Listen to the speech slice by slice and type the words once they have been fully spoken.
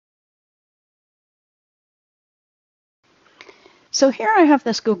So here I have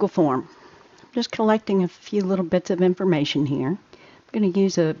this Google form. I'm just collecting a few little bits of information here. I'm going to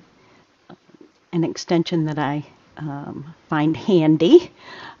use an extension that I find handy.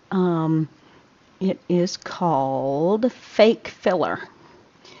 It is called Fake Filler.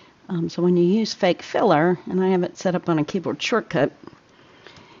 So when you use Fake Filler, and I have it set up on a keyboard shortcut,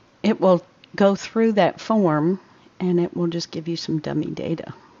 it will go through that form and it will just give you some dummy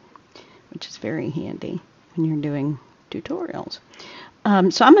data, which is very handy when you're doing tutorials.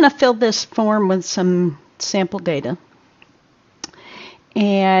 So I'm going to fill this form with some sample data.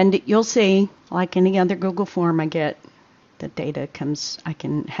 And you'll see, like any other Google form, I get the data I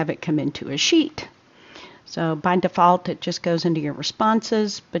can have it come into a sheet. So by default, it just goes into your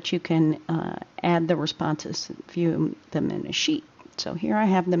responses, but you can add the responses and view them in a sheet. So here I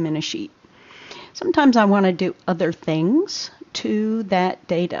have them in a sheet. Sometimes I want to do other things to that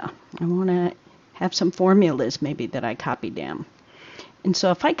data. I want to have some formulas maybe that I copy down. And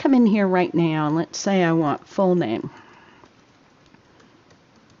so if I come in here right now, and let's say I want full name.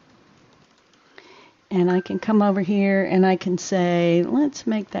 And I can come over here and I can say, let's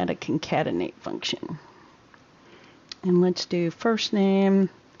make that a concatenate function. And let's do first name,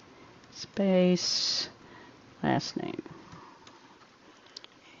 space, last name.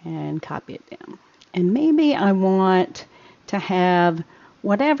 And copy it down. And maybe I want to have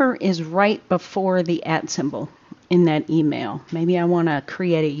whatever is right before the @ symbol in that email. Maybe I want to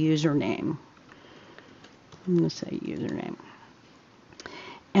create a username. I'm going to say username.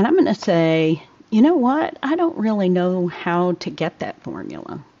 And I'm going to say, you know what? I don't really know how to get that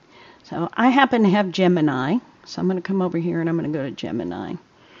formula. So I happen to have Gemini. So I'm going to come over here and I'm going to go to Gemini.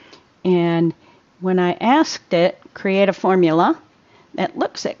 And when I asked it, create a formula that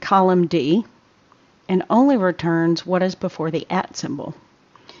looks at column D and only returns what is before the @ symbol,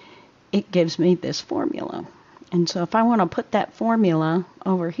 it gives me this formula. And so if I want to put that formula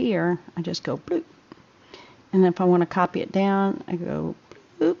over here, I just go bloop. And if I want to copy it down, I go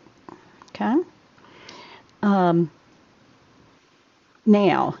bloop. Okay.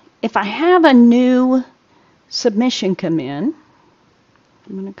 Now, if I have a new submission come in,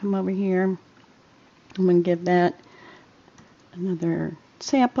 I'm going to come over here. I'm going to give that another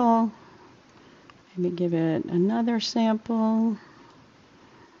sample. Maybe give it another sample.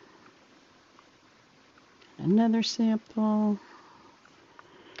 Another sample.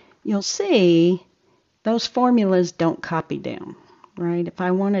 You'll see those formulas don't copy down, right? If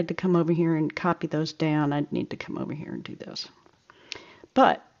I wanted to come over here and copy those down, I'd need to come over here and do this.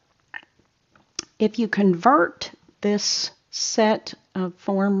 But if you convert this set of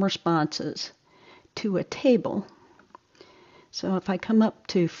form responses to a table, so if I come up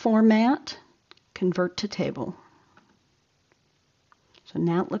to Format, Convert to Table, so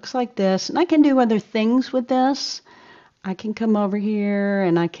now it looks like this, and I can do other things with this. I can come over here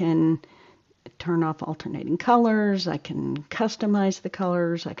and I can turn off alternating colors. I can customize the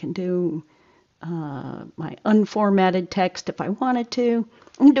colors. I can do my unformatted text if I wanted to.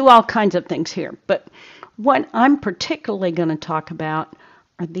 I can do all kinds of things here. But what I'm particularly going to talk about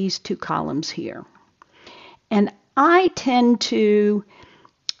are these two columns here. And I tend to,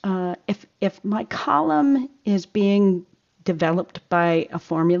 if my column is being developed by a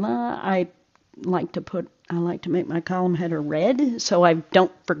formula, I like to make my column header red so I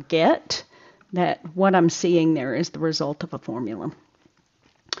don't forget that what I'm seeing there is the result of a formula.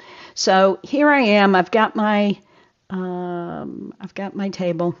 So here I am. I've got my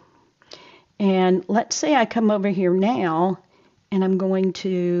table, and let's say I come over here now, and I'm going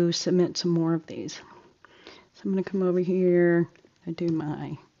to submit some more of these. So I'm going to come over here. I do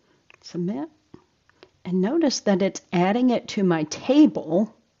my submit. And notice that it's adding it to my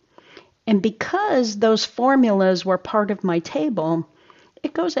table. And because those formulas were part of my table,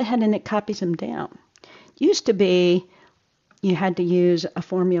 it goes ahead and it copies them down. It used to be you had to use a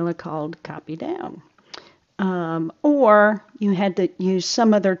formula called copy down. Or you had to use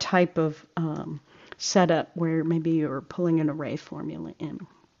some other type of setup where maybe you were pulling an array formula in.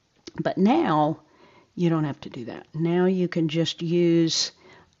 But now you don't have to do that. Now you can just use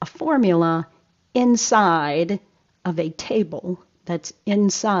a formula inside of a table that's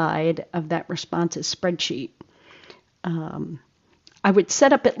inside of that responses spreadsheet. I would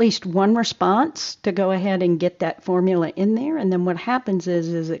set up at least one response to go ahead and get that formula in there, and then what happens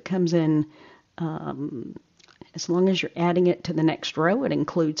is it comes in, as long as you're adding it to the next row, it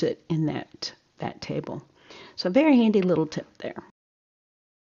includes it in that table. So very handy little tip there.